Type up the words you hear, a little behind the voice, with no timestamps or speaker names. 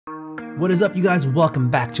What is up, you guys?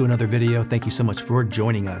 Welcome back to another video. Thank you so much for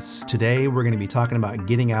joining us. Today, we're going to be talking about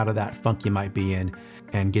getting out of that funk you might be in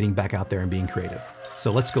and getting back out there and being creative.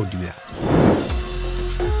 So let's go do that.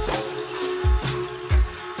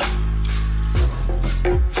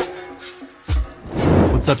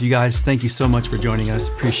 What's up, you guys? Thank you so much for joining us.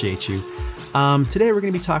 Appreciate you. Today, we're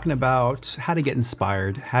going to be talking about how to get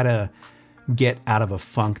inspired, how to get out of a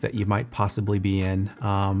funk that you might possibly be in.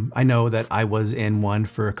 I know that I was in one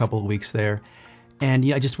for a couple of weeks there, and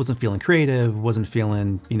I just wasn't feeling creative, wasn't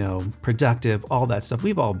feeling, productive, all that stuff.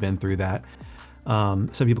 We've all been through that.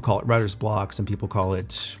 Some people call it writer's block. Some people call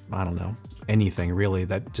it, I don't know, anything really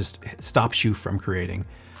that just stops you from creating.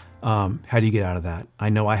 How do you get out of that? I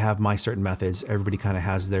know I have my certain methods. Everybody kind of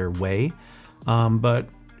has their way. But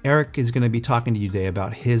Erik is going to be talking to you today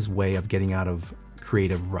about his way of getting out of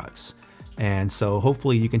creative ruts. And so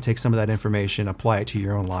hopefully you can take some of that information, apply it to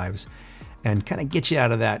your own lives, and kind of get you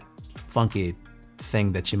out of that funky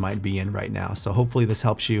thing that you might be in right now. So hopefully this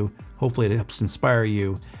helps you. Hopefully it helps inspire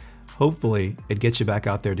you. Hopefully it gets you back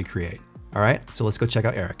out there to create. All right, so let's go check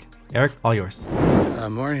out Erik. Erik, all yours.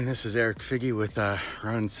 Morning, this is Erik Figgy with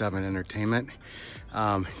Ronin Entertainment.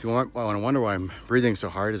 If you want to wonder why I'm breathing so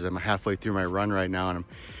hard, is I'm halfway through my run right now, and I'm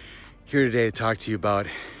here today to talk to you about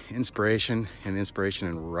inspiration and inspiration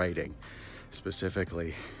in writing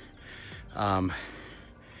specifically. A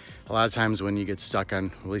lot of times when you get stuck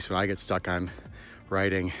on, at least when I get stuck on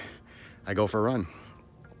writing, I go for a run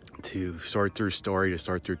to sort through story, to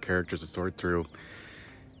sort through characters, to sort through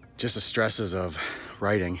just the stresses of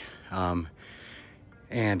writing,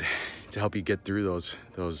 and to help you get through those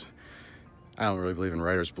I don't really believe in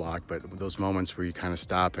writer's block, but those moments where you kind of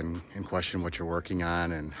stop and question what you're working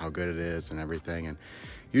on and how good it is and everything. And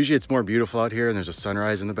usually it's more beautiful out here and there's a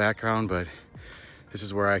sunrise in the background, but this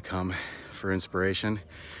is where I come for inspiration.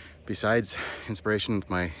 Besides inspiration with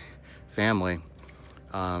my family,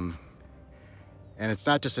 and it's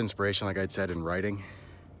not just inspiration, like I'd said, in writing.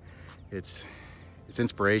 It's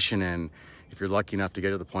inspiration, and if you're lucky enough to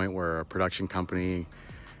get to the point where a production company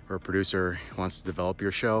or a producer wants to develop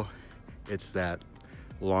your show, it's that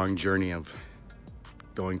long journey of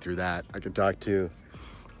going through that. I can talk to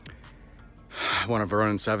one of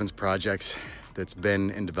Ronin 7's projects that's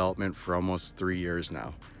been in development for almost 3 years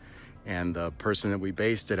now. And the person that we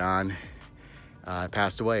based it on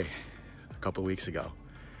passed away a couple of weeks ago.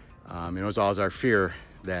 It was always our fear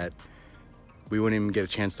that we wouldn't even get a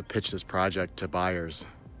chance to pitch this project to buyers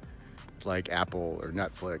like Apple or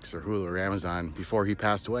Netflix or Hulu or Amazon before he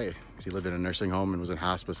passed away, because he lived in a nursing home and was in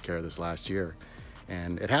hospice care this last year.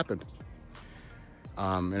 And it happened.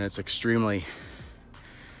 And it's extremely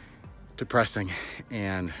depressing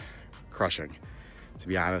and crushing, to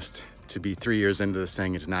be honest, to be 3 years into this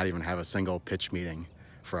thing and to not even have a single pitch meeting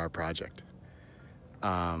for our project.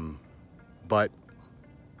 But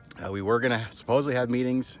we were gonna supposedly have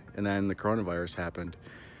meetings, and then the coronavirus happened.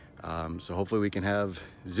 So hopefully we can have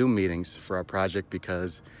Zoom meetings for our project,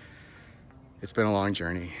 because it's been a long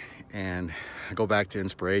journey. And I go back to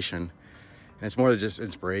inspiration, and it's more than just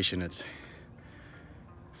inspiration, it's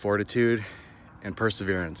fortitude and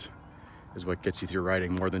perseverance is what gets you through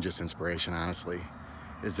writing, more than just inspiration, honestly.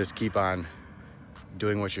 Is just keep on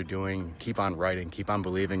doing what you're doing, keep on writing, keep on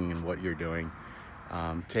believing in what you're doing.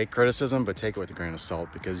 Take criticism, but take it with a grain of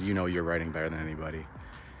salt, because you know you're writing better than anybody.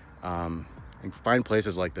 And find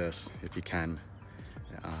places like this, if you can,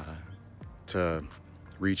 to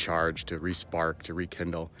recharge, to re-spark, to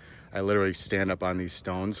rekindle. I literally stand up on these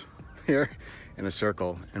stones here in a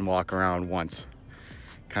circle and walk around once.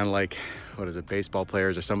 Kind of like, what is it, baseball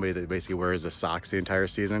players or somebody that basically wears the socks the entire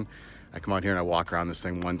season. I come out here and I walk around this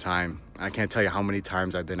thing one time. I can't tell you how many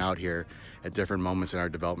times I've been out here at different moments in our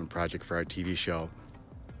development project for our TV show,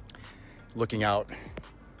 looking out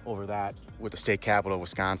over that with the state capital of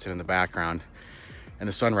Wisconsin in the background and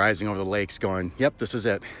the sun rising over the lakes, going, yep, this is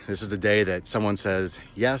it. This is the day that someone says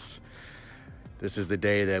yes. This is the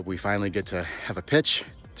day that we finally get to have a pitch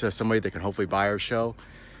to somebody that can hopefully buy our show.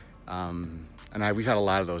 We've had a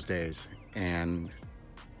lot of those days, and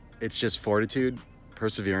it's just fortitude,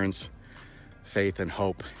 perseverance, faith, and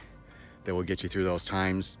hope that will get you through those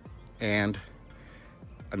times, and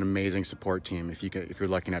an amazing support team if you're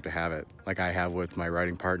lucky enough to have it, like I have with my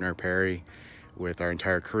writing partner Perry, with our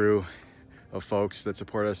entire crew of folks that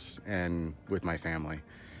support us, and with my family.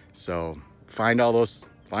 So find all those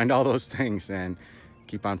things and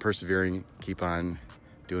keep on persevering, keep on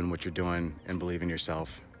doing what you're doing, and believe in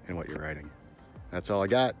yourself and what you're writing. That's all I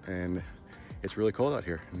got, and it's really cold out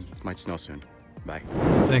here, and it might snow soon. Bye.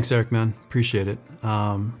 Thanks, Erik, man. Appreciate it.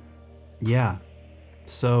 Yeah,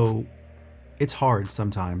 so it's hard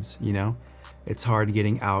sometimes, It's hard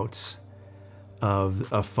getting out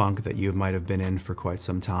of a funk that you might have been in for quite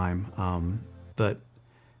some time. But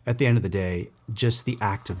at the end of the day, just the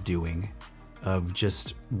act of doing, of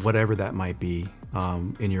just whatever that might be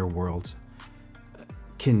in your world,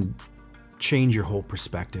 can change your whole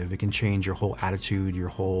perspective. It can change your whole attitude, your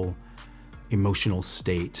whole emotional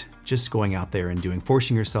state. Just going out there and doing,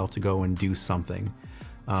 forcing yourself to go and do something,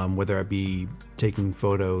 whether it be taking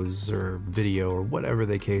photos or video or whatever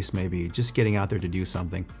the case may be, just getting out there to do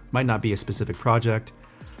something. Might not be a specific project.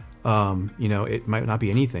 You know, it might not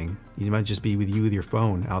be anything. You might just be with your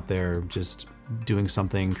phone out there, just doing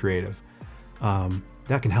something creative.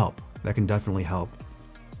 That can help. That can definitely help.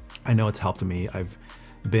 I know it's helped me. I've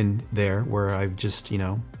been there where I've just, you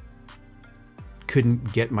know,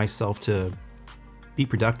 couldn't get myself to be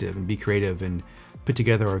productive and be creative and put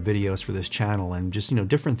together our videos for this channel, and just, you know,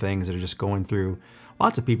 different things that are just going through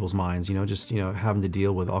lots of people's minds, you know, just, you know, having to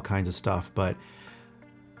deal with all kinds of stuff. But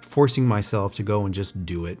forcing myself to go and just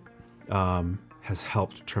do it has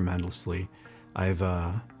helped tremendously. I've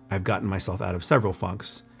gotten myself out of several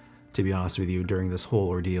funks, to be honest with you, during this whole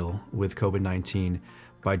ordeal with COVID-19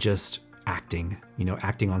 by just acting, you know,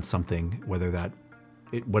 acting on something, whatever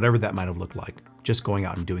that might have looked like. Just going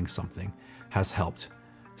out and doing something has helped.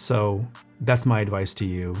 So that's my advice to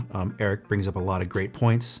you. Erik brings up a lot of great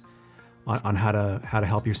points on how to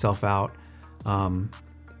help yourself out.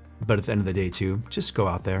 But at the end of the day too, just go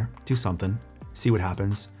out there, do something, see what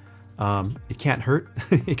happens. It can't hurt.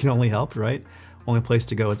 It can only help, right? Only place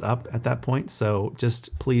to go is up at that point. So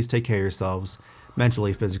just please take care of yourselves,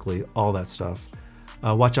 mentally, physically, all that stuff.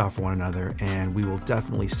 Watch out for one another, and we will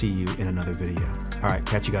definitely see you in another video. All right,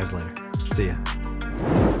 catch you guys later. See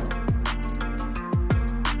ya.